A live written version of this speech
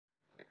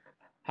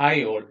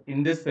Hi all, in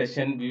this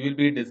session we will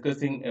be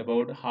discussing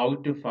about how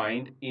to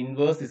find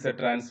inverse Z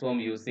transform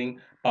using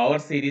power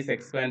series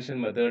expansion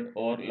method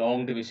or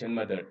long division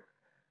method.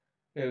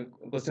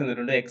 Question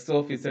തന്നിട്ടുണ്ട് x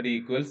of z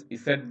equals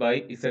z by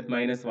z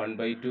minus 1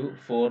 by 2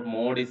 for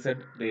mod z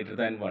greater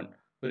than 1.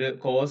 ഒരു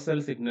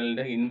causal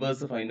സിഗ്നലിന്റെ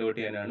inverse find out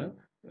ചെയ്യാനാണ്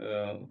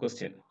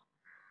question.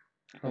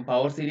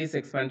 Power series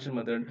expansion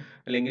method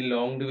അല്ലെങ്കിൽ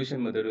long division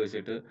method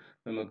വെച്ചിട്ട്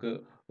നമുക്ക്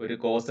ഒരു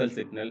causal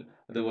signal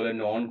അതുപോലെ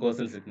non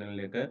causal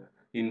സിഗ്നലിലേക്ക്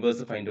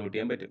inverse find out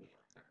ചെയ്യാൻ പറ്റും.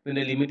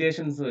 ഇതിന്റെ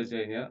ലിമിറ്റേഷൻസ് വെച്ച്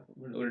കഴിഞ്ഞാൽ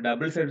ഒരു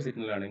ഡബിൾ സൈഡ്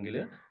സിഗ്നൽ ആണെങ്കിൽ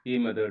ഈ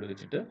മെത്തേഡ്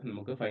വെച്ചിട്ട്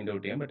നമുക്ക് ഫൈൻഡ്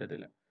ഔട്ട് ചെയ്യാൻ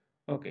പറ്റത്തില്ല.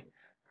 ഓക്കെ,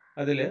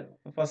 അതിൽ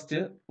ഫസ്റ്റ്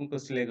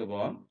ക്വസ്റ്റിലേക്ക്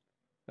പോവാം.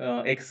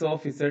 X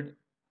of Z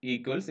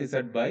equals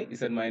Z by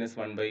Z minus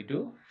 1 by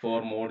 2 four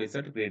mode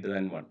Z greater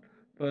than 1.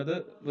 അപ്പോൾ അത്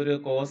ഒരു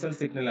കോസൽ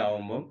സിഗ്നൽ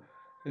ആവുമ്പം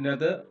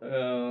ഇതിനകത്ത്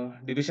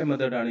ഡിവിഷൻ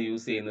മെത്തേഡാണ്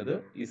യൂസ് ചെയ്യുന്നത്.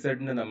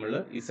 ഇസഡിന് നമ്മൾ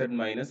ഇസഡ്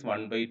മൈനസ്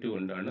 1 by 2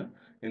 കൊണ്ടാണ്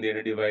എന്ത്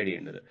ചെയ്യുന്നത്, ഡിവൈഡ്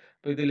ചെയ്യേണ്ടത്.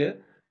 അപ്പോൾ ഇതിൽ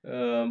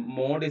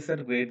മോഡ്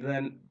ഇസഡ് ഗ്രേറ്റർ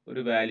ദാൻ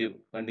ഒരു വാല്യൂ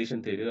കണ്ടീഷൻ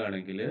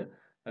തരികയാണെങ്കിൽ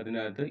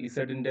അതിനകത്ത്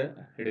ഇസഡിൻ്റെ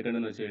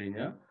എടുക്കേണ്ടതെന്ന് വെച്ച്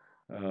കഴിഞ്ഞാൽ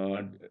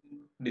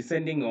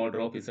ഡിസെൻഡിങ് ഓർഡർ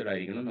ഓഫ് ഇസഡ്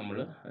ആയിരിക്കണം നമ്മൾ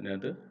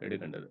അതിനകത്ത്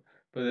എടുക്കേണ്ടത്.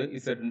 അപ്പോൾ ഇത്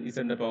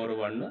ഇസഡിൻ്റെ പവർ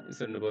 1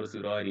 ഇസഡിൻ്റെ പവർ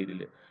 0 ആ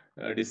രീതിയിൽ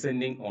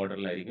ഡിസെൻഡിങ്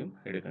ഓർഡറിലായിരിക്കും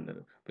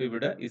എടുക്കേണ്ടത്. അപ്പോൾ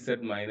ഇവിടെ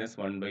Z minus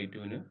 1 by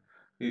 2ന്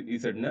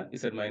ഇസഡിന്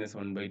Z minus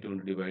 1 by 2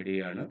 കൊണ്ട് ഡിവൈഡ്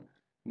ചെയ്യുകയാണ്.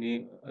 ഇനി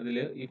അതിൽ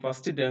ഈ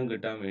ഫസ്റ്റ് ടേം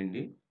കിട്ടാൻ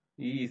വേണ്ടി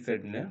ഈ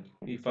ഇസഡിനെ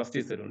ഈ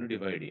ഫസ്റ്റ് ഇസഡ് കൊണ്ട്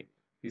ഡിവൈഡ് ചെയ്യും.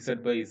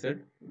 Z by Z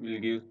will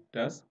give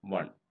ടാസ്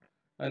 1.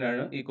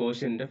 അതിനാണ് ഈ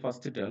കോഷ്യൻ്റെ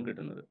ഫസ്റ്റ് ടേം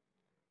കിട്ടുന്നത്.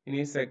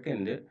 ഇനി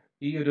സെക്കൻഡ്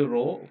ഈ ഒരു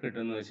റോ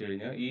കിട്ടുന്നത് വെച്ച്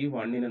കഴിഞ്ഞാൽ ഈ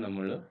 1നെ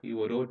നമ്മൾ ഈ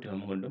ഓരോ ടേം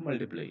കൊണ്ട്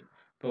മൾട്ടിപ്ലൈ ചെയ്യും.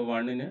 ഇപ്പോൾ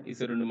 1നെ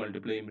ഇസഡ് കൊണ്ട്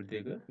മൾട്ടിപ്ലൈ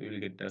ചെയ്യുമ്പോഴത്തേക്ക് will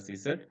get as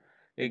Z.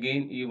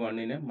 Again ഈ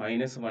 1നെ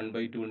മൈനസ് 1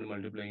 by 2 കൊണ്ട്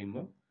മൾട്ടിപ്ലൈ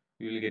ചെയ്യുമ്പോൾ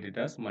you will get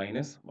it as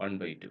minus 1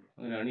 by 2.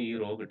 അങ്ങനെയാണ് ഈ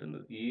റോ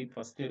കിട്ടുന്നത്. ഈ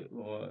ഫസ്റ്റ്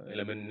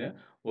എലമെന്റിനെ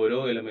ഓരോ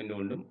എലമെന്റ്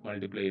കൊണ്ടും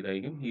മൾട്ടിപ്ലൈ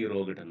ചെയ്തായിരിക്കും ഈ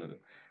റോ കിട്ടുന്നത്.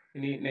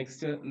 ഇനി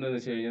നെക്സ്റ്റ് എന്താണെന്ന്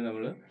വെച്ച് കഴിഞ്ഞാൽ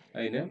നമ്മൾ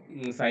അതിന്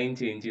സൈൻ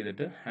ചേഞ്ച്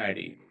ചെയ്തിട്ട് ആഡ്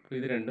ചെയ്യും. അപ്പോൾ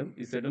ഇത് രണ്ടും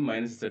ഇസഡും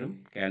മൈനസ് ഇസഡും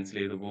ക്യാൻസൽ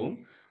ചെയ്ത് പോകും.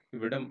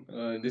 ഇവിടെ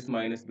this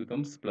minus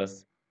becomes plus.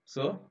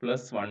 So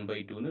plus 1 by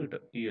 2 എന്ന്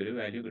കിട്ടും, ഈ ഒരു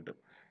വാല്യൂ കിട്ടും.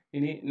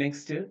 ഇനി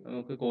നെക്സ്റ്റ്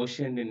നമുക്ക്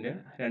കോഷ്യന്റിന്റെ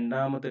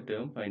രണ്ടാമത്തെ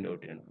ടേം ഫൈൻഡ്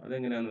ഔട്ട് ചെയ്യണം.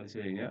 അതെങ്ങനെയാണെന്ന് വെച്ച്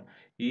കഴിഞ്ഞാൽ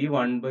ഈ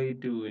 1 by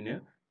 2ന്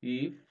ഈ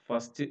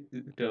ഫസ്റ്റ്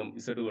ടേം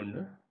ഇസഡ്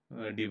കൊണ്ട്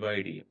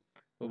ഡിവൈഡ് ചെയ്യും.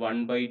 അപ്പോൾ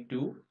 1 by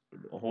 2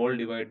 whole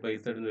divide by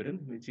Z എന്ന് വരും,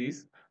 which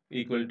is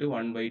equal to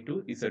 1 by 2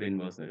 Z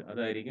inverse വരും.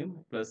 അതായിരിക്കും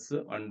പ്ലസ്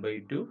 1 by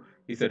 2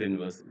 ഇസഡ്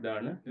ഇൻവേഴ്സ്.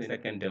 ഇതാണ്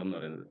സെക്കൻഡ് ടേം എന്ന്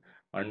പറയുന്നത്.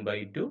 1 by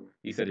 2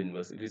 Z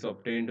inverse. It is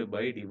obtained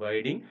by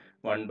dividing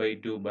 1 by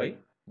 2 by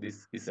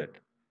this Z.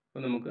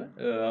 അപ്പോൾ നമുക്ക്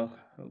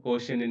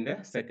കോഷ്യന്റിന്റെ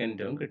സെക്കൻഡ്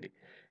ടേം കിട്ടി.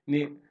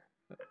 ഇനി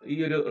ഈ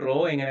ഒരു റോ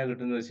എങ്ങനെയാണ്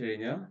കിട്ടുന്നത് വെച്ച്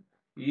കഴിഞ്ഞാൽ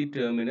ഈ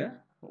ടേമിന്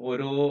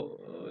ഓരോ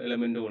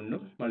എലമെന്റ്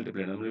കൊണ്ടും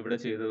മൾട്ടിപ്ലൈ ചെയ്യണം. നമ്മളിവിടെ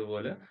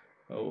ചെയ്തതുപോലെ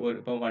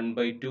ഇപ്പം 1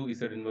 by 2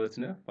 ഇസഡ്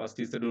ഇൻവേഴ്സിന്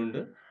ഫസ്റ്റ് ഇസഡ് കൊണ്ട്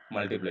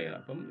മൾട്ടിപ്ലൈ ചെയ്യണം.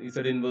 അപ്പം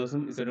ഇസഡ്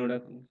ഇൻവേഴ്സും ഇസഡും കൂടെ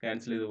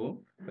ക്യാൻസൽ ചെയ്ത് പോകും.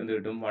 എന്ത്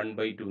കിട്ടും, 1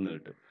 by 2 എന്ന്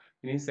കിട്ടും.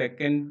 ഇനി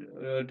സെക്കൻഡ്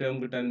ടേം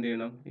കിട്ടാൻ എന്ത്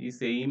ചെയ്യണം, ഈ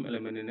സെയിം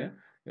എലമെന്റിനെ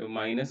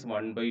മൈനസ്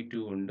 1 by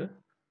 2 കൊണ്ട്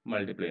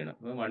മൾട്ടിപ്ലൈ ചെയ്യണം.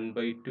 അപ്പോൾ 1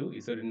 by 2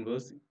 Z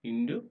inverse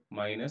into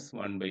minus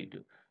 1 by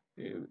 2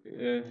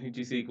 it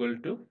is equal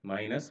to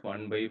minus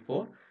 1 by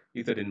 4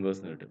 Z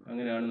inverse എന്ന് കിട്ടും.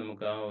 അങ്ങനെയാണ്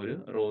നമുക്ക് ആ ഒരു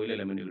റോയിൽ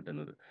എലമെന്റ്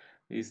കിട്ടുന്നത്.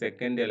 ഈ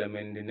സെക്കൻഡ്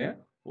എലമെന്റിനെ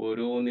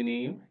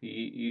ഓരോന്നിനെയും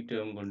ഈ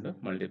ടേം കൊണ്ട്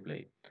മൾട്ടിപ്ലൈ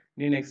ചെയ്യും.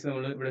 ഇനി നെക്സ്റ്റ്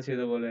നമ്മൾ ഇവിടെ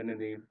ചെയ്ത പോലെ തന്നെ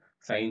എന്ത് ചെയ്യും,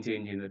 സൈൻ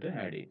ചേഞ്ച് ചെയ്തിട്ട്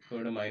ആഡ് ചെയ്യും. അപ്പോൾ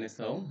ഇവിടെ മൈനസ്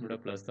ആവും, ഇവിടെ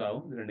പ്ലസ്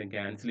ആവും, ഇത് രണ്ടും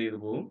ക്യാൻസൽ ചെയ്ത്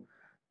പോകും.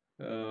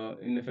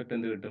 ഇൻ എഫക്ട്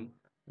എന്ത് കിട്ടും,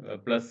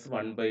 പ്ലസ്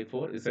 1 by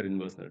 4 ഇസഡ്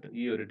ഇൻവേഴ്സ് എന്ന് കിട്ടും.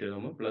 ഈ ഒരു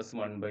term plus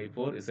 1 by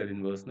 4 Z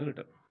inverse എന്ന്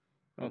കിട്ടും.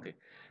 ഓക്കെ,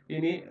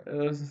 ഇനി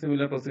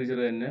സിമിലർ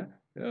പ്രൊസീജിയർ തന്നെ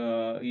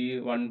ഈ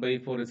 1 by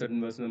 4 ഇസഡ്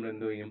ഇൻവേഴ്സ് നമ്മൾ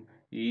എന്ത് ചെയ്യും,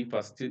 ഈ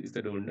ഫസ്റ്റ്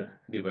ഇസഡ് കൊണ്ട്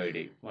ഡിവൈഡ്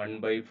ചെയ്യും. 1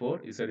 by 4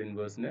 ഇസഡ്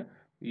ഇൻവേഴ്സിനെ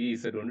ഈ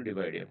ഇസഡ് കൊണ്ട്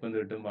ഡിവൈഡ് ചെയ്യും. അപ്പോൾ എന്ത്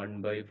കിട്ടും, 1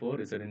 by 4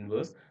 Z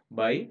inverse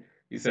by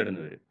Z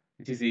എന്ന് വരും,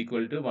 which is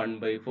equal to 1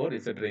 by 4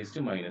 Z raise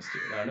to minus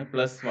 2. അതാണ്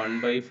plus 1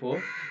 by 4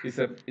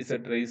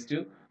 Z raise two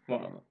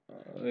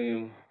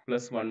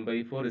plus 1 by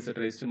 4 Z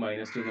raise to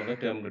minus 2 എന്നുള്ള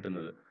ടേം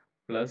കിട്ടുന്നത്.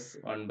 Plus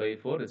 1 by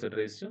 4 Z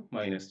raise to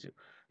minus 2.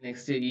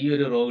 Next ഈ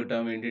ഒരു raw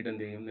കിട്ടാൻ വേണ്ടിയിട്ട്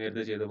എന്ത് ചെയ്യും,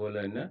 നേരത്തെ ചെയ്ത പോലെ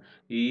തന്നെ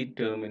ഈ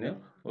ടേമിന്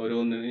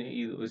ഓരോന്നിനും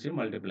ഇത് വെച്ച്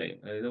മൾട്ടിപ്ലൈ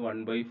ചെയ്യും. അതായത് 1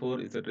 by 4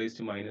 Z raise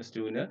to minus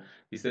 2ന്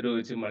Z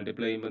വെച്ച്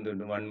മൾട്ടിപ്ലൈ ചെയ്യുമ്പോൾ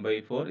എന്തുണ്ട്, 1 by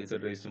 4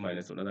 Z raise to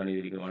minus 1. അതാണ്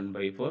ഇതിരിക്കുന്നത് 1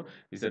 by 4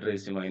 Z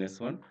raise to minus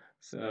 1.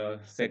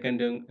 Second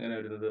term എങ്ങനെ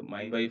വരുന്നത്,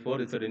 1 by 4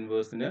 ഇസഡ്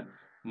ഇൻവേഴ്സിന്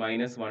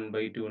മൈനസ് 1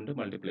 by 2 കൊണ്ട്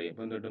മൾട്ടിപ്ലൈ ചെയ്യും.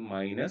 അപ്പോൾ എന്തുണ്ട്,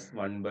 minus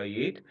 1 by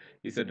 8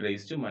 Z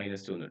raise to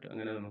minus 2 എന്ന് കിട്ടും.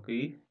 അങ്ങനെ നമുക്ക്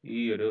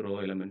ഈ ഒരു റോ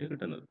എലമെന്റ്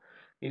കിട്ടുന്നത്.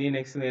 ഇനി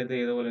നെക്സ്റ്റ് നേരത്തെ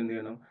ചെയ്തപോലെ എന്ത്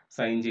ചെയ്യണം,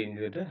 സൈൻ ചേഞ്ച്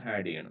ചെയ്തിട്ട്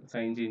ആഡ് ചെയ്യണം.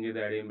 സൈൻ ചേഞ്ച് ചെയ്ത്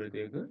ആഡ്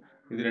ചെയ്യുമ്പോഴത്തേക്ക്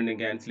ഇത് രണ്ടും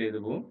ക്യാൻസൽ ചെയ്ത്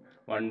പോകും.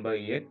 1 by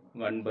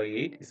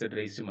 8 Z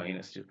raise to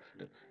minus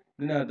 2.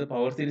 ഇതിനകത്ത്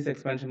പവർ സീരീസ്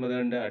എക്സ്പാൻഷൻ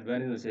മെത്തേഡിന്റെ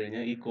അഡ്വാൻറ്റേജ് എന്ന് വെച്ച്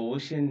കഴിഞ്ഞാൽ ഈ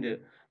കോഷ്യന്റ്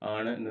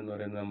ആണ് എന്ന്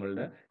പറയുന്നത്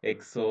നമ്മളുടെ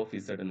എക്സ് ഓഫ്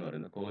ഇസഡ് എന്ന്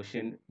പറയുന്നത്.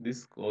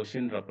 This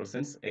quotient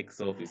represents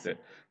X of Z.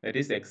 That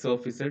is X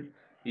of Z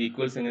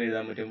equals എങ്ങനെ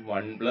എഴുതാൻ പറ്റും,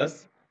 1 plus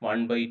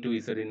 1/2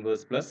 Z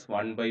inverse plus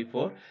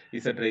 1/4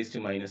 Z raise to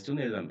minus 2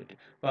 എന്ന് എഴുതാൻ പറ്റും.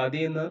 അപ്പോൾ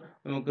അതിൽ നിന്ന്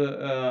നമുക്ക്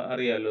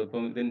അറിയാമല്ലോ,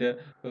 ഇപ്പം ഇതിൻ്റെ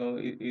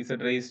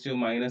ഇസഡ് റേസ് ടു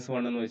മൈനസ്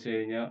 1 എന്ന് വെച്ച്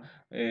കഴിഞ്ഞാൽ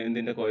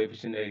എന്തിൻ്റെ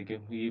കോഎഫിഷ്യൻ്റ്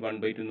ആയിരിക്കും? ഈ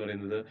 1/2 എന്ന്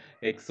പറയുന്നത്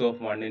എക്സ് ഓഫ്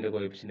 1ൻ്റെ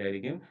കോഎഫിഷ്യൻ്റ്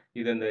ആയിരിക്കും.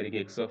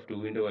 ഇതെന്തായിരിക്കും? എക്സ് ഓഫ്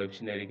 2ൻ്റെ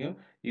കോഎഫിഷ്യൻ്റ് ആയിരിക്കും.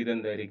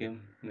 ഇതെന്തായിരിക്കും?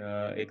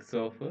 എക്സ്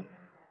ഓഫ്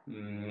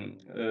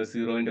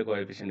 0ൻ്റെ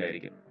കോഎഫിഷ്യൻ്റ്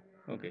ആയിരിക്കും.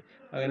 ഓക്കെ,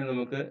 അങ്ങനെ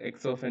നമുക്ക്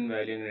എക്സ് ഓഫ് എൻ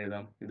വാല്യൂ എങ്ങനെ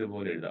എഴുതാം?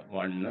 ഇതുപോലെ എഴുതാം.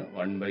 1,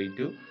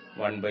 1/2,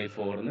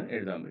 1/4 എന്ന്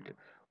എഴുതാൻ പറ്റും.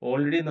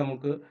 ഓൾറെഡി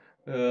നമുക്ക്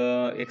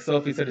X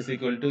of Z is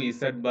equal to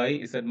Z by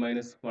Z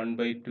minus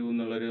 1/2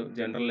 എന്നുള്ളൊരു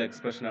ജനറൽ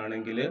എക്സ്പ്രഷൻ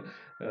ആണെങ്കിൽ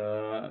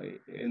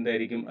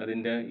എന്തായിരിക്കും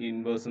അതിൻ്റെ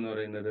ഇൻവേഴ്സ് എന്ന്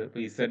പറയുന്നത്?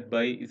 ഇപ്പോൾ Z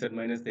by Z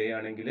minus A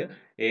ആണെങ്കിൽ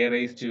A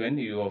raise to N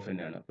U of N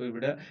ആണ്. അപ്പോൾ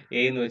ഇവിടെ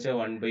എ എന്ന് വെച്ചാൽ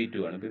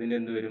 1/2 ആണ്. അപ്പോൾ ഇതിൻ്റെ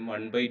എന്ത് വരും?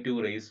 1/2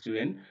 raise to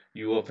N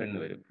U of N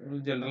എന്ന് വരും.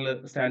 ജനറൽ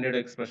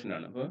സ്റ്റാൻഡേർഡ് എക്സ്പ്രഷൻ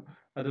ആണ്. അപ്പോൾ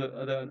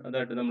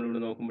അതായിട്ട് നമ്മളിവിടെ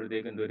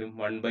നോക്കുമ്പോഴത്തേക്ക് എന്ത് വരും?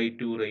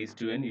 1/2 raise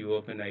to N U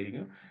of N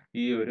ആയിരിക്കും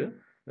ഈ ഒരു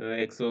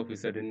എക്സ് ഓഫ്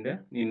ഇസഡിൻ്റെ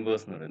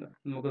ഇൻവേഴ്സ് എന്ന് പറയുന്നത്.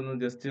 നമുക്കൊന്ന്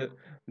ജസ്റ്റ്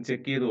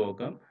ചെക്ക് ചെയ്ത്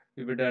നോക്കാം.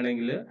 ഇവിടെ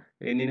ആണെങ്കിൽ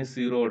എന്നിന്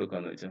 0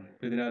 കൊടുക്കാമെന്ന് വെച്ചാൽ,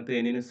 അപ്പോൾ ഇതിനകത്ത്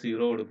എന്നിന്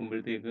 0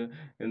 കൊടുക്കുമ്പോഴത്തേക്ക്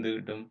എന്ത്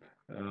കിട്ടും?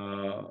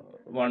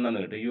 1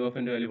 എന്ന് കിട്ടും. യു ഓഫ്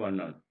എൻ്റെ വാല്യൂ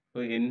 1 ആണ്.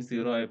 അപ്പോൾ n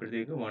 0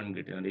 ആയപ്പോഴത്തേക്ക് 1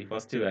 കിട്ടി. അതുകൊണ്ട് ഈ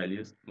ഫസ്റ്റ്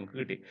വാല്യൂസ് നമുക്ക്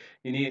കിട്ടി.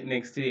 ഇനി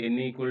നെക്സ്റ്റ് n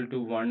ഈക്വൽ ടു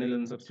 1ൽ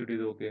ഒന്ന് സബ്സ്റ്റിറ്റ്യൂട്ട്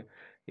ചെയ്ത് നോക്കിയാൽ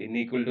n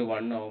ഈക്വൽ ടു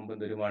 1 ആകുമ്പോൾ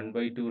എന്ത് വരും?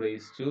 1/2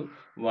 raise to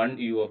 1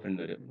 U of N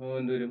വരും. അപ്പോൾ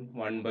എന്ത് വരും?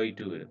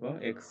 1/2 വരും. അപ്പോൾ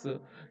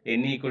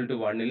n ഈക്വൽ ടു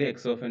 1ൽ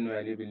X of N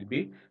value will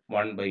be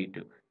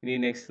 1/2. ഇനി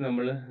നെക്സ്റ്റ്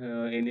നമ്മൾ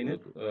എന്നിന്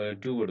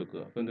 2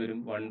 കൊടുക്കുക. അപ്പോൾ എന്ത് വരും?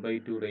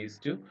 1/2 റേസ്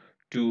ടു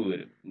 2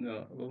 വരും.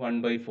 അപ്പോൾ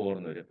 1/4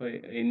 എന്ന് വരും. അപ്പോൾ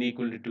n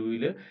equal to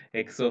 2ൽ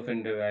X of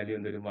എൻ്റെ വാല്യൂ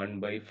എന്ത് വരും?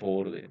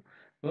 1/4 വരും.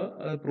 അപ്പോൾ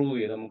അത് പ്രൂവ്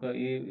ചെയ്ത് നമുക്ക്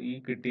ഈ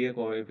കിട്ടിയ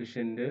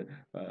കോഎഫിഷ്യൻ്റ്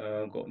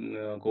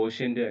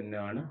കോഷ്യൻ്റ്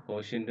തന്നെയാണ്.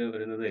 കോഷ്യൻ്റ്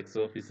വരുന്നത് എക്സ്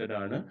ഓഫ് ഇസഡ്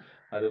ആണ്.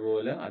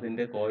 അതുപോലെ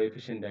അതിൻ്റെ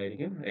കോഎഫിഷ്യൻ്റ്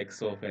ആയിരിക്കും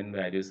എക്സ് ഓഫ് എൻ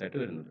വാല്യൂസ് ആയിട്ട്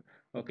വരുന്നത്.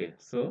 Okay,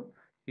 so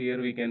here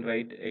we can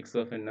write X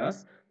of N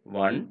as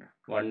 1,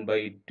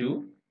 1/2,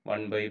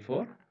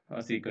 1/4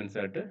 sequence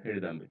ആയിട്ട്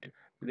എഴുതാൻ പറ്റും.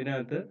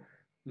 ഇതിനകത്ത്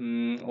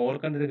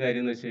ഓർക്കേണ്ട ഒരു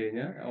കാര്യം എന്ന് വെച്ച്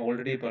കഴിഞ്ഞാൽ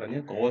ഓൾറെഡി പറഞ്ഞ്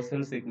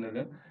കോസൽ സിഗ്നൽ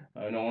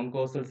നോൺ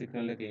കോസൽ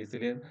സിഗ്നലിൻ്റെ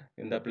കേസിൽ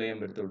എന്ത് അപ്ലൈ ചെയ്യാൻ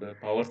പറ്റത്തുള്ളൂ?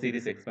 Power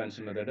series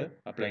expansion method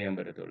apply ചെയ്യാൻ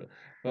പറ്റത്തുള്ളൂ.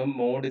 അപ്പം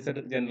മോഡ്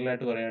ഇസഡ്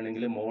ജനറലായിട്ട്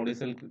പറയുകയാണെങ്കിൽ mode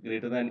Z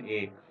greater than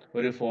A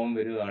ഒരു ഫോം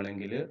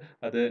വരികയാണെങ്കിൽ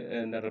അത്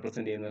എന്താ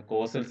റെപ്രസെൻറ്റ് ചെയ്യുന്നത്?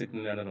 കോസൽ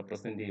സിഗ്നലാണ്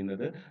റെപ്രസെൻറ്റ്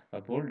ചെയ്യുന്നത്.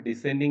 അപ്പോൾ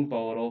ഡിസെൻഡിങ്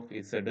പവർ ഓഫ്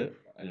ഇസഡ്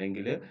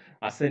അല്ലെങ്കിൽ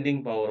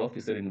ascending power of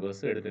Z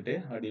inverse എടുത്തിട്ട്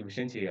ആ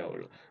ഡിവിഷൻ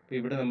ചെയ്യാവുള്ളൂ. അപ്പോൾ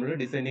ഇവിടെ നമ്മൾ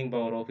ഡിസെൻഡിങ്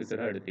പവർ ഓഫ്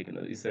ഇസഡ്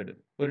എടുത്തിരിക്കുന്നത്. ഇസഡ്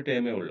ഒരു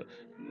ടേമേ ഉള്ളൂ.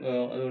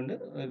 അതുകൊണ്ട്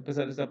ഇപ്പോൾ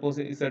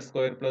suppose Z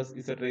square plus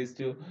Z raise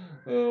to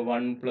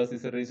 1 plus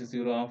Z raise to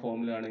 0 ആ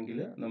ഫോമിലാണെങ്കിൽ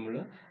നമ്മൾ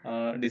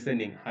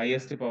descending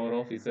highest power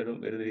of Z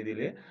വരുന്ന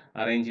രീതിയിൽ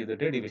അറേഞ്ച്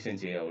ചെയ്തിട്ട് ഡിവിഷൻ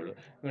ചെയ്യാവുള്ളൂ.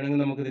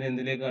 വേണമെങ്കിൽ നമുക്ക് ഇതിനെ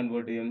എന്തിലേക്ക്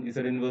കൺവേർട്ട് ചെയ്യാം?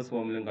 ഇസഡ് ഇൻവേഴ്സ്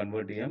ഫോമിലും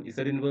കൺവേർട്ട് ചെയ്യാം.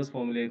 ഇസഡ് ഇൻവേഴ്സ്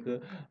ഫോമിലേക്ക്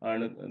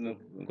ആണ്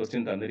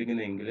question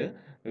തന്നിരിക്കുന്നതെങ്കിൽ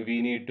we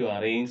need to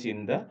arrange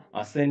in the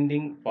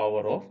ascending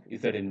power of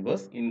Z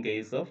inverse in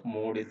case of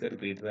mod Z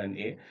greater than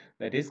A,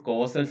 that is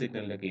causal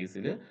signal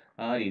കേസിൽ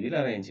ആ രീതിയിൽ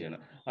അറേഞ്ച് ചെയ്യണം.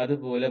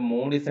 അതുപോലെ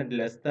mode Z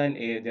less than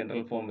A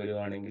general form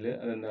വരുവാണെങ്കിൽ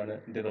അതെന്താണ്?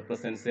 It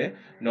represents A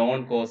non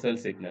causal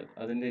signal.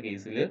 അതിൻ്റെ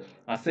കേസിൽ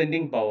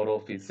ascending power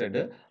of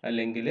Z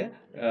അല്ലെങ്കിൽ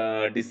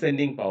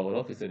descending power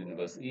of Z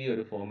inverse ഈ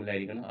ഒരു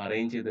ഫോമിലായിരിക്കണം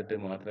അറേഞ്ച് ചെയ്തിട്ട്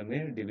മാത്രമേ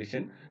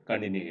division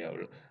continue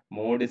ചെയ്യാവുള്ളൂ.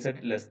 Mode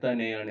Z less than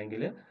A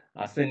ആണെങ്കിൽ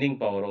ascending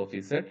power of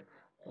Z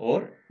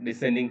or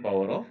descending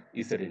power of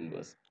Z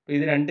inverse. അപ്പോൾ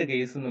ഇത് രണ്ട്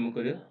കേസ്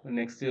നമുക്കൊരു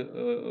നെക്സ്റ്റ്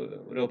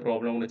ഒരു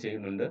പ്രോബ്ലം കൂടെ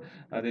ചെയ്യുന്നുണ്ട്.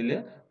 അതിൽ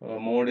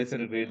mode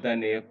Z greater than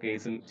A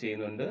കേസും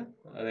ചെയ്യുന്നുണ്ട്,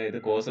 അതായത്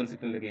കോസൽ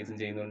സിഗ്നലിൻ്റെ കേസും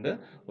ചെയ്യുന്നുണ്ട്,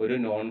 ഒരു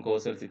നോൺ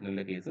കോസൽ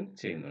സിഗ്നലിൻ്റെ കേസും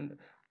ചെയ്യുന്നുണ്ട്.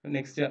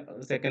 നെക്സ്റ്റ്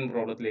സെക്കൻഡ്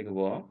പ്രോബ്ലത്തിലേക്ക്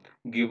പോവാം.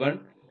 Given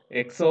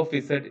X of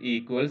Z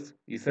equals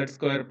Z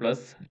square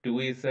plus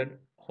 2z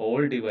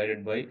whole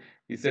divided by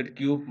Z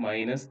cube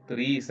minus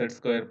 3z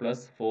square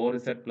plus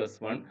 4z plus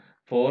 1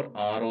 four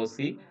ROC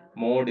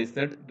mode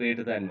Z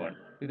greater than 1.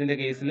 ഇതിൻ്റെ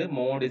കേസിൽ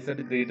mode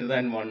Z greater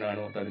than 1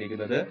 ആണ്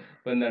തന്നിരിക്കുന്നത്.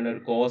 ഇപ്പോൾ എന്താണ്?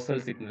 ഒരു causal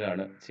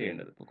സിഗ്നലാണ്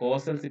ചെയ്യേണ്ടത്. ഇപ്പോൾ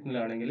കോസൽ സിഗ്നൽ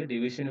ആണെങ്കിൽ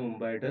ഡിവിഷന്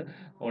മുമ്പായിട്ട്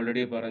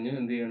ഓൾറെഡി പറഞ്ഞു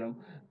എന്ത് ചെയ്യണം?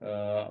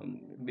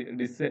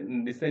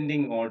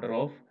 ഡിസെൻഡിങ് ഓർഡർ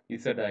ഓഫ്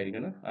ഇസഡ്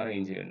ആയിരിക്കണം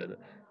അറേഞ്ച് ചെയ്യേണ്ടത്.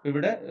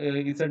 ഇവിടെ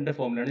ഇസഡിൻ്റെ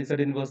ഫോമിലാണ്.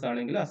 ഇസഡ് ഇൻവേഴ്സ്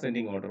ആണെങ്കിൽ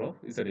ascending order of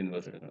Z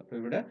inverse എടുക്കണം. അപ്പോൾ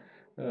ഇവിടെ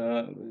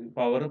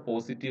പവർ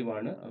പോസിറ്റീവ്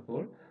ആണ്.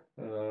 അപ്പോൾ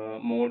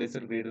മോഡ്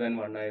ഇസഡ് ഗ്രേറ്റർ ദാൻ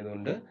 1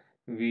 ആയതുകൊണ്ട്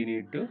we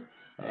need to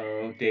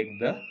take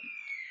the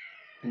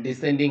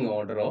descending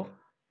order of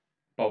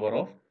power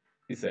of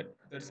Z.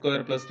 Z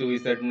square plus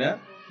 2z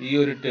ഈ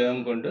ഒരു ടേം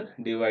കൊണ്ട്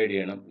ഡിവൈഡ്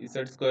ചെയ്യണം.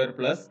 Z square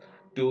plus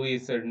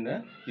 2z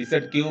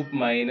Z cube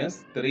minus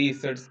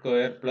 3z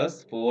square plus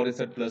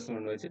 4z plus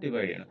 1 വെച്ച്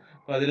divide ചെയ്യണം.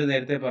 അപ്പോൾ അതിൽ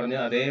നേരത്തെ പറഞ്ഞ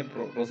അതേ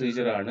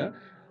പ്രൊസീജിയറാണ്.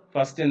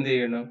 ഫസ്റ്റ് എന്ത്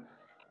ചെയ്യണം?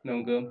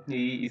 നമുക്ക്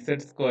ഈ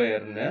ഇസഡ്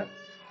സ്ക്വയറിന്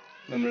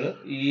നമ്മൾ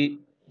ഈ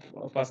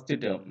ഫസ്റ്റ്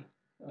ടേം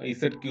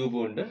ഇസഡ് ക്യൂബ്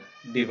കൊണ്ട്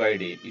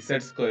ഡിവൈഡ് ചെയ്യും.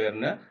 ഇസഡ്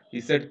സ്ക്വയറിന്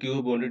ഇസഡ്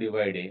ക്യൂബ് കൊണ്ട്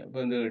ഡിവൈഡ് ചെയ്യും.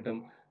 അപ്പോൾ എന്ത് കിട്ടും?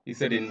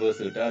 ഇസഡ്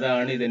ഇൻവേഴ്സ് കിട്ടും.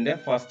 അതാണ് ഇതിന്റെ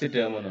ഫസ്റ്റ്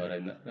ടേം എന്ന്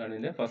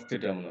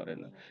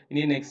പറയുന്നത്.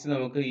 ഇനി നെക്സ്റ്റ്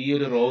നമുക്ക് ഈ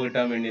ഒരു റോ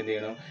കിട്ടാൻ വേണ്ടി എന്ത്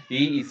ചെയ്യണം? ഈ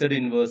ഇസഡ്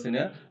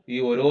ഇൻവേഴ്സിന് ഈ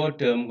ഓരോ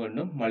ടേം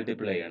കൊണ്ടും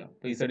മൾട്ടിപ്ലൈ ചെയ്യണം.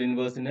 അപ്പൊ ഇസഡ്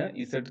ഇൻവേഴ്സിന്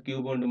ഇസഡ്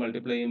ക്യൂബ് കൊണ്ട്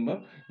മൾട്ടിപ്ലൈ ചെയ്യുമ്പോൾ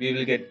we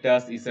will get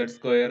as Z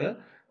square.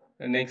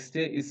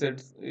 Next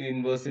Z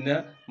ഇൻവേഴ്സിന്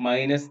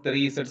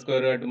 -3 Z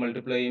square ആയിട്ട്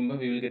മൾട്ടിപ്ലൈ ചെയ്യുമ്പോൾ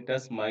we will get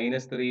as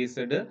 -3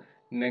 Z.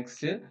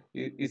 Next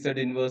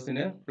Z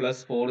ഇൻവേഴ്സിന്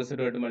 +4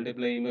 Z ആയിട്ട്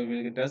മൾട്ടിപ്ലൈ ചെയ്യുമ്പോൾ we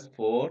will get as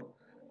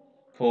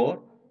 4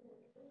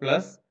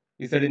 plus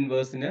Z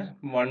ഇൻവേഴ്സിനെ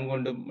 1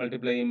 കൊണ്ട്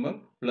multiply ചെയ്യുമ്പോൾ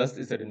plus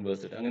Z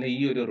inverse കിട്ടും. അങ്ങനെ ഈ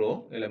ഒരു റോ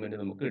എലമെന്റ്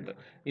നമുക്ക് കിട്ടും.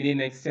 ഇനി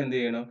നെക്സ്റ്റ് എന്ത്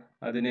ചെയ്യണം?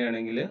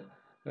 അതിനെയാണെങ്കിൽ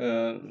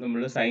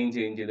നമ്മൾ സൈൻ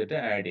ചേഞ്ച് ചെയ്തിട്ട്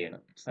ആഡ്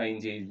ചെയ്യണം. സൈൻ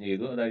ചേഞ്ച്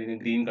ചെയ്തു, അതായത്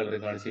ഗ്രീൻ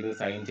കളറിൽ കാണിച്ചിരിക്കുന്നത്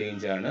സൈൻ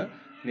ചേഞ്ച് ആണ്.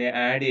 ഇനി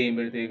ആഡ്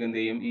ചെയ്യുമ്പോഴത്തേക്ക് എന്ത്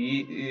ചെയ്യും? ഈ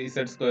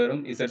ഇസഡ്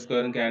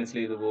സ്ക്വയറും ക്യാൻസൽ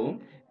ചെയ്ത് പോകും.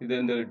 ഇത്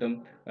എന്ത് കിട്ടും?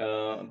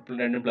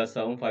 രണ്ടും പ്ലസ്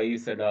ആവും,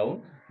 5z ആവും,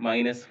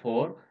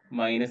 -4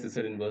 മൈനസ്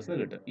ഇസഡ് ഇൻവേഴ്സ്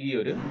കിട്ടും. ഈ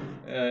ഒരു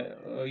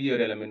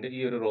എലമെന്റ്, ഈ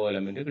ഒരു റോ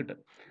എലമെന്റ് കിട്ടും.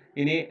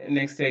 ഇനി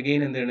നെക്സ്റ്റ്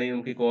അഗെയിൻ എന്താണ്?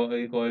 നമുക്ക്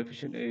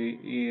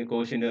ഈ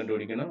കോഷ്യന്റ്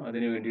കണ്ടുപിടിക്കണം.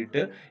 അതിന്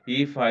വേണ്ടിയിട്ട് ഈ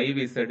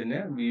 5z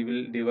we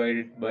will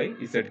divide by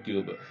Z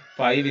cube.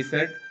 5z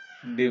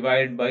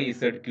divide by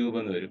Z cube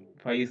എന്ന് വരും.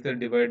 5z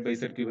divide by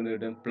Z cube എന്ന്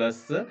കിട്ടും.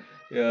 പ്ലസ്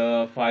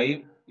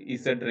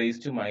 5z റേസ്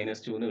ടു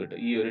 -2 എന്ന് കിട്ടും.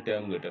 ഈ ഒരു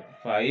ടേം കിട്ടും.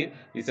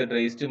 5z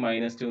റേസ് ടു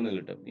 -2 എന്ന്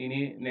കിട്ടും. ഇനി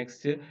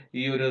നെക്സ്റ്റ്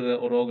ഈ ഒരു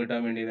റോ കിട്ടാൻ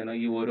വേണ്ടി എന്താണ്?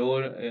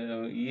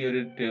 ഈ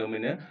ഒരു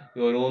ടേമിന്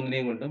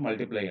ഓരോന്നിനെയും കൊണ്ട്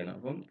മൾട്ടിപ്ലൈ ചെയ്യണം.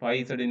 അപ്പം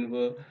 5z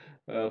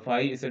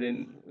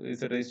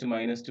raise to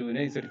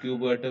 -2നെ Z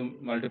ക്യൂബായിട്ട്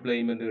multiply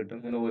ചെയ്യുമ്പോൾ എന്ത് കിട്ടും?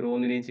 അങ്ങനെ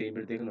ഓരോന്നിനെയും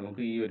ചെയ്യുമ്പോഴത്തേക്ക്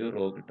നമുക്ക് ഈ ഒരു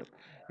റോ കിട്ടും.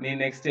 ഇനി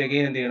നെക്സ്റ്റ്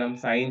അഗെയിൻ എന്ത് ചെയ്യണം?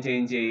 സൈൻ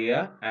ചേഞ്ച് ചെയ്യുക,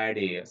 ആഡ്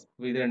ചെയ്യുക.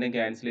 അപ്പോൾ ഇത് രണ്ടും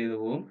ക്യാൻസൽ ചെയ്ത്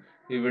പോകും.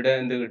 ഇവിടെ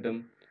എന്ത് കിട്ടും?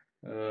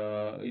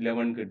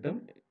 11 കിട്ടും.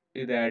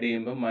 ഇത് ആഡ്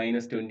ചെയ്യുമ്പോൾ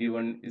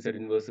 -21 ഇസഡ്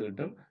ഇൻവേഴ്സ്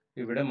കിട്ടും.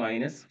 ഇവിടെ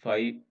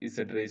 -5z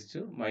റേസ്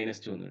ടു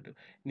 -2 എന്ന് കിട്ടും.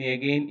 ഇനി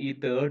അഗെയിൻ ഈ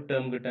തേർഡ്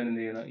ടേം കിട്ടാൻ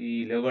എന്ത് ചെയ്യണം? ഈ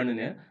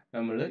 11നെ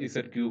നമ്മൾ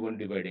ഇസഡ് ക്യൂബ് കൊണ്ട്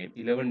ഡിവൈഡ് ചെയ്യും.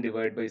 11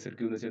 ഡിവൈഡ് ബൈ ഇസഡ്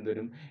ക്യൂബ് എന്ന് വെച്ചാൽ എന്ത്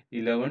വരും?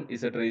 11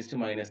 ഇസഡ് റേസ് ടു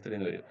 -3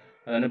 എന്ന് വരും.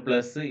 അതാണ്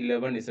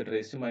 +11 ഇസഡ്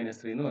റേസ് ടു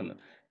 -3 എന്ന് വന്നു.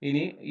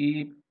 ഇനി ഈ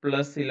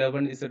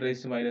 +11 ഇസഡ്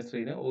റേസ് ടു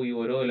 -3നെ ഈ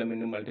ഓരോ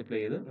എലമെന്റും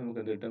മൾട്ടിപ്ലൈ ചെയ്ത് നമുക്ക്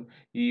എന്ത് കിട്ടും?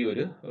 ഈ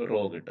ഒരു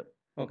റോ കിട്ടും.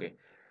 ഓക്കെ,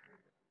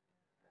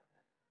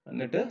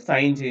 എന്നിട്ട്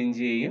സൈൻ ചേഞ്ച്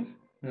ചെയ്യും,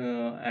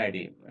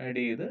 ആഡ്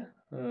ചെയ്ത്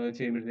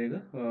ചെയ്യുമ്പോഴത്തേക്ക്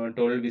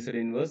 12 Z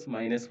inverse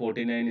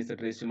 -49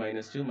 Z raise to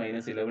 -2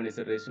 -11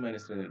 Z raise to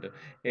 -3 കിട്ടും.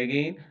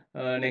 എഗെയിൻ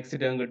നെക്സ്റ്റ്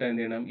ടേം കിട്ടാൻ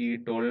എന്ത് ചെയ്യണം? ഈ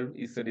 12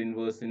 ഇസഡ്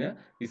ഇൻവേഴ്സിന്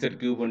ഇസഡ്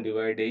ക്യൂബ് കൊണ്ട്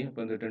ഡിവൈഡ് ചെയ്യും.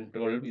 അപ്പം എന്ത് കിട്ടും?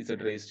 12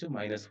 ഇസഡ് റേസ് ടു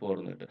 -4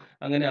 എന്ന് കിട്ടും.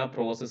 അങ്ങനെ ആ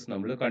പ്രോസസ്സ്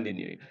നമ്മൾ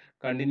കണ്ടിന്യൂ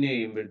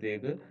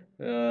ചെയ്യുമ്പോഴത്തേക്ക്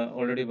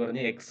ഓൾറെഡി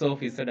പറഞ്ഞ് എക്സ്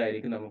ഓഫ് ഇസഡ്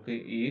ആയിരിക്കും നമുക്ക്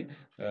ഈ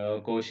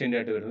കോഷ്യന്റ്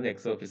ആയിട്ട് വരുന്നത്.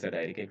 എക്സ് ഓഫ് ഇസഡ്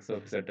ആയിരിക്കും, എക്സ്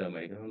ഓഫ് ഇസഡ് ടേം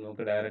ആയിരിക്കും.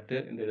 നമുക്ക് ഡയറക്റ്റ്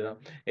എന്ത് എഴുതാം?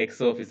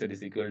 X of Z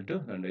is equal to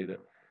ഇത്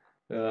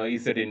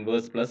z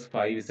inverse plus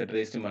 5z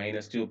raised to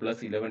 -2 plus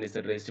 11z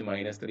raised to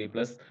 -3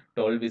 plus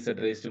 12z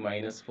raised to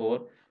 -4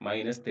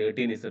 minus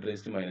 13z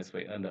raised to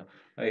 -5. എന്താ?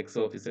 x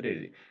of z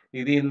എഴുതി.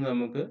 ഇതിൽ നിന്ന്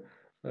നമുക്ക്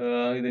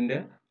ഇതിന്റെ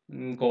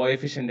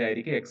കോഎഫിഷ്യന്റ്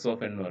ആയിരിക്കും x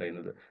of n എന്ന്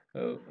പറയുന്നത്.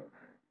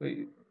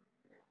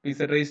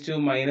 z raised to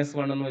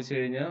 -1 എന്ന് വെച്ച്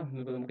കഴിഞ്ഞാൽ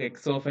നമുക്ക് x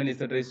of n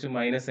z raised to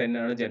 -n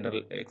ആണ്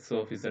ജനറൽ x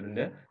of z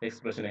ന്റെ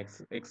expression.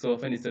 x of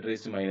n z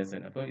raised to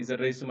 -n. അപ്പോൾ z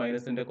raised to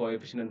 -n ന്റെ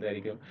കോഎഫിഷ്യന്റ്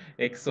എന്തായിരിക്കും?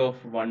 x of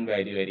 1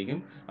 വാല്യൂ ആയിരിക്കും.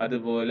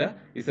 അതുപോലെ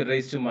z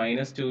raised to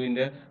 -2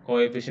 ന്റെ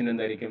കോഎഫിഷ്യന്റ്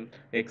എന്തായിരിക്കും?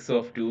 x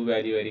of 2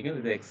 value ആയിരിക്കും.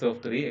 ഇത് x of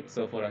 3, x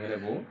of 4 അങ്ങനെ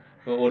പോകും.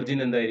 അപ്പോൾ ഒറിജിൻ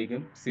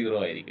എന്തായിരിക്കും? 0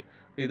 ആയിരിക്കും.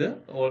 ഇത്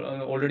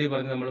ഓൾറെഡി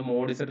പറഞ്ഞ് നമ്മൾ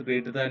മോഡ് z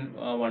ഗ്രേറ്റർ ദാൻ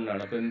 1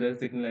 ആണ്. അപ്പോൾ എന്ത്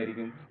സിഗ്നൽ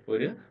ആയിരിക്കും?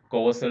 ഒരു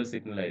കോസൽ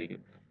സിഗ്നൽ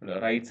ആയിരിക്കും,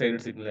 റൈറ്റ് സൈഡ്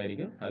സിഗ്നൽ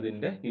ആയിരിക്കും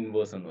അതിന്റെ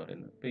ഇൻവേഴ്സ് എന്ന്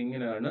പറയുന്നത്. അപ്പൊ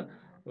ഇങ്ങനെയാണ്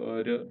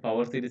ഒരു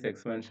പവർ സീരീസ്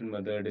എക്സ്പാൻഷൻ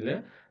മെത്തേഡിൽ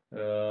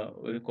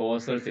ഒരു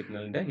കോസൽ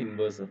സിഗ്നലിന്റെ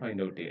ഇൻവേഴ്സ്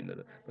ഫൈൻഡ് ഔട്ട്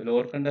ചെയ്യേണ്ടത്. അതിൽ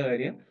ഓർക്കേണ്ട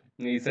കാര്യം,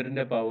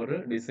 ഇസഡിന്റെ പവർ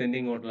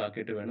ഡിസെൻഡിങ് ഓർഡർ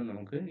ആക്കിയിട്ട് വേണം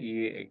നമുക്ക്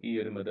ഈ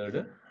ഒരു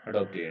മെത്തേഡ്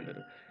അഡോപ്റ്റ്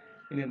ചെയ്യേണ്ടത്.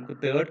 ഇനി നമുക്ക്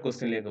തേർഡ്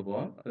ക്വസ്റ്റ്യനിലേക്ക്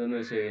പോവാം. അതെന്ന്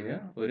വെച്ച് കഴിഞ്ഞാൽ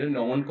ഒരു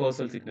നോൺ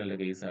കോസൽ സിഗ്നലിന്റെ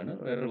കേസാണ്.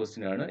 വേറൊരു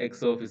ക്വസ്റ്റ്യൻ ആണ്.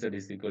 X of Z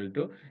is equal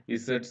to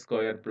Z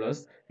square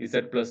plus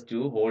Z plus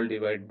 2 whole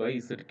divide by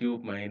Z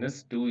cube minus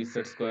 2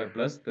 Z square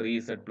plus 3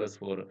 Z plus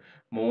 4.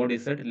 Mode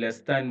Z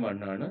less than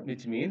 1 ആണ്,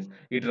 which means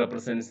it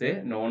represents A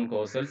non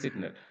causal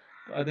signal.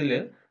 അതിൽ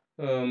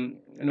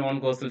non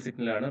causal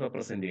സിഗ്നലാണ്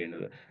represent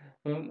ചെയ്യുന്നത്.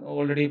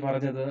 Already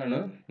പറഞ്ഞതാണ്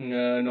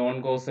non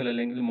causal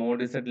അല്ലെങ്കിൽ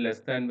mode Z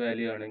less than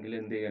value ആണെങ്കിൽ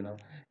എന്ത് ചെയ്യണം?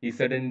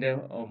 ഇസഡിന്റെ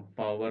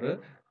power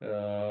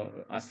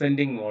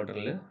ascending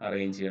ഓർഡറിൽ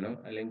അറേഞ്ച് ചെയ്യണം,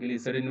 അല്ലെങ്കിൽ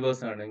ഇസഡ്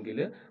ഇൻവേഴ്സ് ആണെങ്കിൽ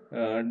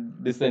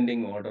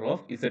descending order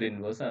of Z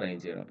inverse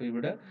arrange ചെയ്യണം. അപ്പോൾ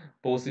ഇവിടെ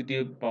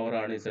പോസിറ്റീവ് പവർ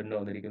ആണ് ഇസഡിന്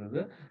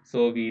വന്നിരിക്കുന്നത്.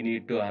 So we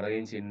need to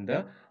arrange in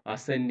the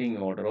ascending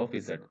order of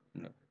Z.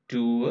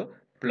 2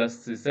 plus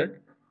z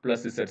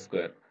plus z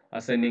square,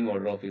 ascending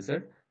order of z.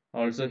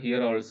 Also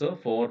here also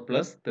 4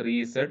 plus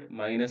 3z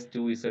minus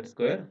 2z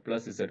square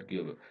plus z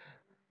cube,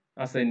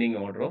 ascending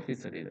order of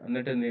z.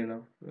 എന്നിട്ട് എന്ത്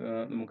ചെയ്യണം?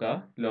 നമുക്ക് ആ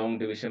long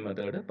division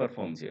method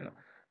perform ചെയ്യണം.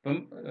 അപ്പം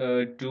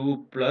 2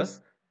 plus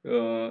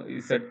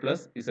z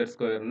plus z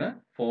സ്ക്വയറിന്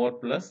 4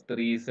 plus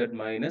 3z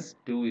minus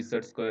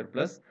 2z square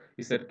plus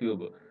z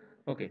cube.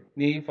 Okay,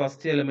 ഇനി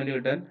first element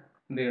കിട്ടാൻ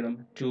എന്ത് ചെയ്യണം?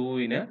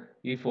 2നെ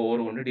ഈ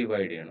 4 കൊണ്ട്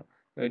ഡിവൈഡ് ചെയ്യണം.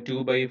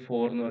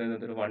 2/4 എന്ന്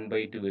പറയുന്നത് ഒരു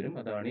 1/2 വരും.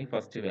 അതാണ് ഈ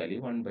ഫസ്റ്റ് വാല്യൂ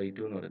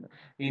 1/2 എന്ന് പറയുന്നത്.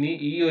 ഇനി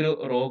ഈ ഒരു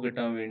റോ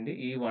കിട്ടാൻ വേണ്ടി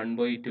ഈ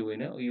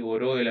 1/2നെ ഈ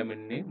ഓരോ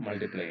എലമെന്റിനെയും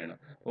മൾട്ടിപ്ലൈ ചെയ്യണം.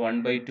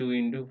 1/2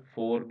 into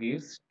 4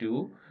 gives 2.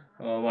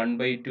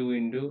 1/2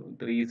 into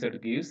 3z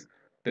gives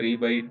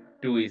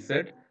 3/2z.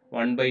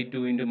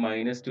 1/2 into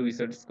minus 2z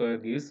square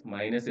gives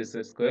minus z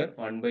square.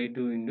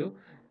 1/2 into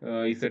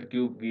z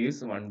cube gives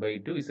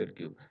 1/2 z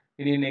cube.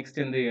 ഇനി നെക്സ്റ്റ്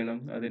എന്ത് ചെയ്യണം?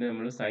 അതിന്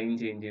നമ്മൾ സൈൻ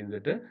ചേഞ്ച്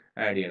ചെയ്തിട്ട്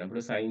ആഡ് ചെയ്യണം.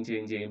 അപ്പോൾ സൈൻ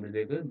ചേഞ്ച്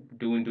ചെയ്യുമ്പോഴത്തേക്ക്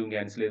 2 × 2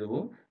 ക്യാൻസൽ ചെയ്ത്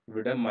പോകും.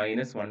 ഇവിടെ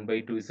മൈനസ്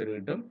 1/2z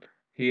കിട്ടും.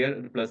 ഹിയർ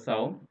പ്ലസ്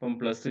ആവും. അപ്പം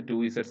പ്ലസ്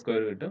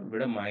 2z² കിട്ടും.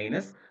 ഇവിടെ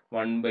മൈനസ്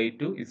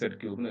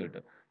 1/2z³ എന്ന്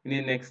കിട്ടും. ഇനി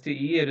നെക്സ്റ്റ്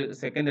ഈ ഒരു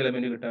സെക്കൻഡ്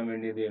എലമെന്റ് കിട്ടാൻ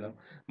വേണ്ടി എന്ത് ചെയ്യണം?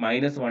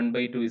 മൈനസ്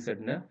 1/2z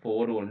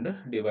 4 കൊണ്ട്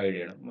ഡിവൈഡ്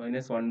ചെയ്യണം.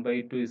 മൈനസ്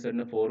 1/2z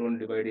 4 കൊണ്ട്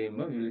ഡിവൈഡ്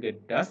ചെയ്യുമ്പോൾ you will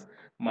get as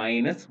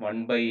minus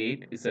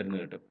 1/8z എന്ന്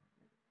കിട്ടും.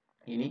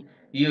 ഇനി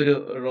ഈ ഒരു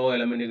റോ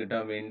എലമെന്റ്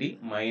കിട്ടാൻ വേണ്ടി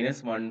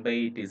മൈനസ്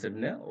 1/8z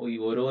ഈ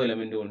ഓരോ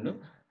എലമെന്റ് കൊണ്ടും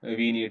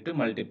വി നീഡ് ടു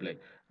മൾട്ടിപ്ലൈ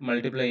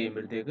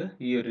ചെയ്യുമ്പോഴത്തേക്ക്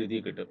ഈ ഒരു രീതി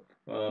കിട്ടും.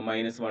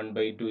 Minus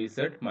 1/2z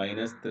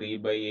minus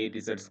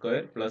 3/8z²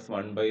 plus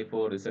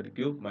 1/4z³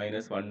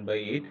 minus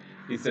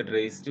 1/8z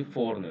raise to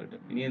 4 എന്ന്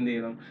കിട്ടും. ഇനി എന്ത്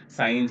ചെയ്യണം?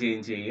 സൈൻ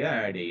ചേഞ്ച് ചെയ്യുക,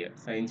 ആഡ് ചെയ്യുക.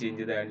 സൈൻ ചേഞ്ച്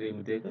ചെയ്ത് ആഡ്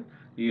ചെയ്യുമ്പോഴത്തേക്ക്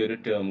ഈ ഒരു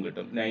ടേം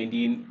കിട്ടും.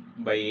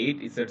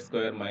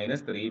 19/8z²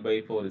 minus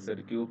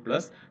 3/4z³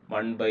 plus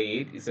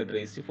 1/8z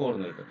raise to 4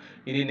 എന്ന് കിട്ടും.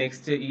 ഇനി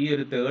നെക്സ്റ്റ് ഈ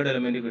ഒരു തേർഡ്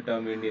എലമെന്റ്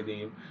കിട്ടാൻ വേണ്ടി എന്ത്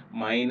ചെയ്യും?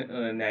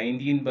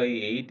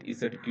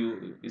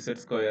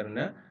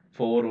 19/8z²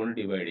 4 കൊണ്ട്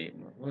ഡിവൈഡ് ചെയ്യും.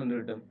 അപ്പോൾ എന്ത്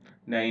കിട്ടും?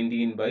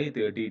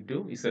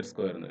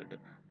 19/32z² എന്ന്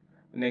കിട്ടും.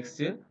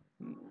 നെക്സ്റ്റ്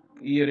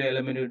ഈ ഒരു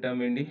എലമെന്റ് കിട്ടാൻ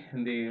വേണ്ടി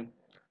എന്ത് ചെയ്യും?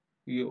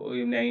 ഈ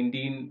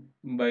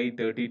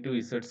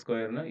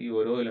 19/32z² ഈ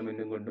ഓരോ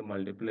എലമെന്റും കൊണ്ട്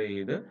മൾട്ടിപ്ലൈ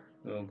ചെയ്ത്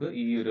നമുക്ക്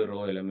ഈ ഒരു റോ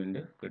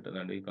എലമെന്റ്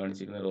കിട്ടുന്നുണ്ട്. ഈ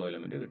കാണിച്ചിരിക്കുന്ന റോ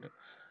എലമെന്റ് കിട്ടും.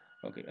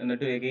 ഓക്കെ,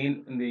 എന്നിട്ട് അഗെയിൻ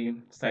എന്ത് ചെയ്യും?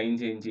 സൈൻ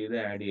ചേഞ്ച് ചെയ്ത്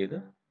ആഡ് ചെയ്ത്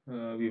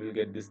we will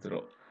get this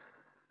raw.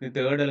 ഈ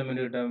തേർഡ്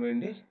എലമെന്റ് കിട്ടാൻ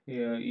വേണ്ടി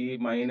ഈ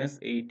മൈനസ്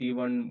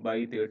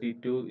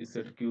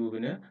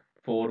 81/32z³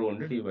 4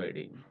 കൊണ്ട് ഡിവൈഡ്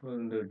ചെയ്യും. അപ്പോൾ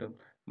എന്ത് കിട്ടും?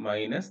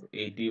 Minus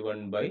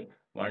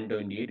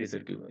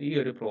 81/128z³. ഈ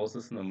ഒരു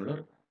പ്രോസസ്സ് നമ്മൾ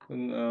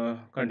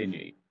കണ്ടിന്യൂ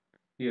ചെയ്യും.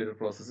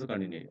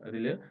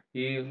 അതിൽ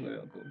ഈ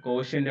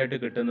കോഷ്യന്റ് ആയിട്ട്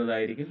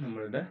കിട്ടുന്നതായിരിക്കും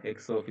നമ്മളുടെ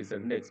എക്സ് ഓഫ്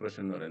ഇസഡിന്റെ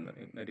എക്സ്പ്രഷൻ എന്ന് പറയുന്നത്.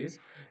 That is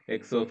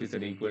X of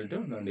Z equal to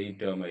ഈ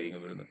ടേം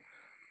ആയിരിക്കും വരുന്നത്.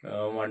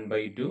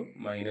 1/2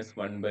 മൈനസ്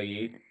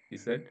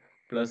 1/8z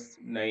പ്ലസ്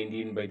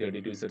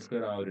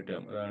 19/32z² ആ ഒരു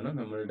ടേം, അതാണ്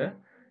നമ്മളുടെ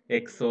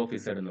എക്സ് ഓഫ്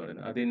ഇസഡ് എന്ന്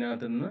പറയുന്നത്.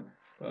 അതിനകത്ത് നിന്ന്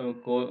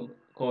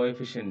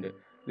കോഎഫിഷ്യന്റ്,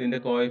 ഇതിന്റെ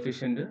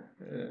കോഎഫിഷ്യന്റ്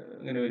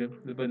ഇങ്ങനെ വരും.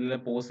 ഇതിപ്പോൾ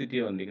ഇതെല്ലാം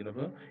പോസിറ്റീവ് വന്നിരിക്കുന്നു.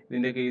 അപ്പോൾ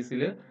ഇതിന്റെ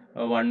കേസിൽ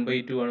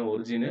 1/2 ആണ്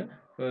ഒറിജിന്.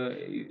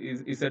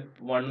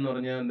 z1 എന്ന്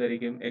പറഞ്ഞാൽ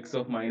എന്തായിരിക്കും? എക്സ്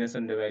ഓഫ് മൈനസ്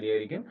ന്റെ വാല്യൂ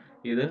ആയിരിക്കും.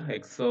 ഇത്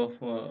എക്സ് ഓഫ്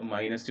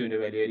 -2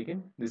 വാല്യൂ ആയിരിക്കും.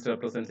 This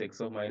represents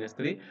X of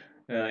 -3,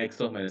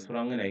 X of -4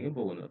 അങ്ങനെ ആയിരിക്കും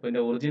പോകുന്നത്. അപ്പോൾ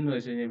ഇതിന്റെ ഒറിജിൻ എന്ന്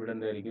വെച്ച് കഴിഞ്ഞാൽ ഇവിടെ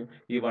എന്തായിരിക്കും?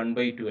 ഈ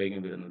 1/2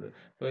 ആയിരിക്കും വരുന്നത്.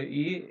 അപ്പോൾ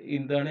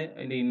ഇതാണ്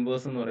അതിന്റെ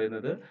ഇൻവേഴ്സ് എന്ന്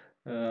പറയുന്നത്.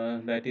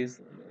 That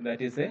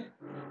is A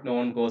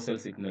non causal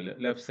signal,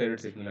 left side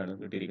signal ആണ്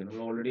കിട്ടിയിരിക്കുന്നത്.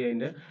 നമ്മൾ ഓൾറെഡി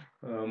അതിന്റെ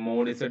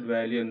മോഡ് z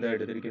വാല്യൂ എന്താ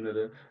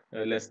എടുത്തിരിക്കുന്നത്?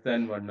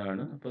 <<1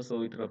 ആണ്. അപ്പോൾ so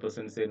it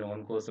represents A non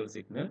causal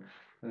signal.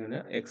 അങ്ങനെ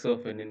എക്സ്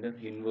ഓഫ് എന്നിന്റെ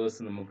ഇൻവേഴ്സ്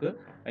നമുക്ക്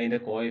അതിന്റെ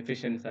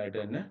കോഎഫിഷ്യൻസ് ആയിട്ട്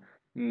തന്നെ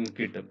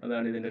കിട്ടും.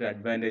 അതാണ് ഇതിന്റെ ഒരു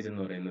അഡ്വാൻറ്റേജ്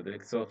എന്ന് പറയുന്നത്.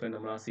 എക്സ് ഓഫ് എൻ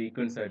നമ്മൾ ആ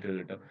സീക്വൻസ് ആയിട്ട്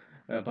കിട്ടും.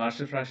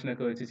 പാർഷ്യൽ ഫ്രാക്ഷൻ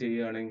ഒക്കെ വെച്ച്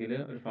ചെയ്യുകയാണെങ്കിൽ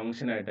ഒരു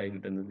ഫംഗ്ഷൻ ആയിട്ടായി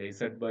കിട്ടുന്നത്.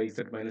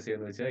 z/z -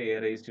 എന്ന് വെച്ചാൽ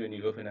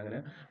a⁻n അങ്ങനെ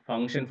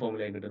ഫംഗ്ഷൻ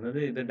ഫോമിലായി കിട്ടുന്നത്.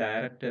 ഇത്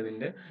ഡയറക്റ്റ്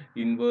അതിന്റെ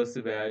ഇൻവേഴ്സ്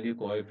വാല്യൂ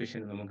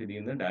കോഎഫിഷ്യന്റ് നമുക്ക് ഇതിൽ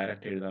നിന്ന്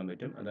ഡയറക്റ്റ് എഴുതാൻ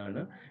പറ്റും. അതാണ്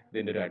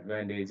ഇതിന്റെ ഒരു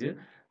അഡ്വാൻറ്റേജ്.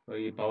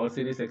 ഈ പവർ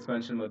സീരീസ്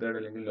എക്സ്പാൻഷൻ മെത്തേഡ്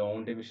അല്ലെങ്കിൽ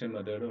ലോങ് ഡിവിഷൻ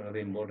മെത്തേഡ് വളരെ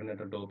ഇമ്പോർട്ടൻ്റ്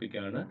ആയിട്ടുള്ള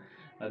ടോപ്പിക്കാണ്.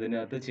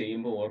 അതിനകത്ത്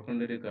ചെയ്യുമ്പോൾ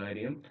ഓർക്കേണ്ട ഒരു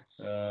കാര്യം,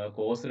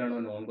 കോസലാണോ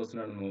നോൺ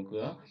കോസലാണോ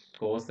നോക്കുക.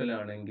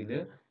 കോസലാണെങ്കിൽ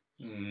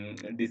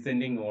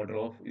ഡിസെൻഡിങ് ഓർഡർ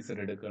ഓഫ്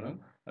ഇസഡ് എടുക്കണം.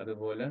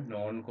 അതുപോലെ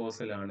നോൺ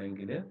കോസൽ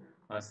ആണെങ്കിൽ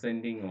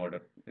ascending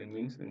order,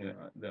 means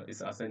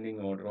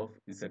ascending order of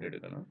Z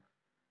എടുക്കണം.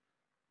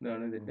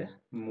 ഇതാണ് ഇതിന്റെ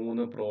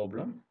 3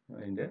 പ്രോബ്ലം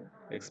അതിന്റെ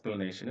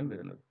എക്സ്പ്ലനേഷനും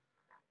വരുന്നത്.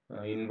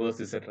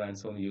 Inverse Z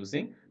transform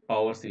using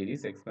power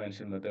series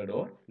expansion method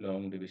or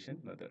long division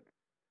method.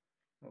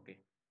 Okay.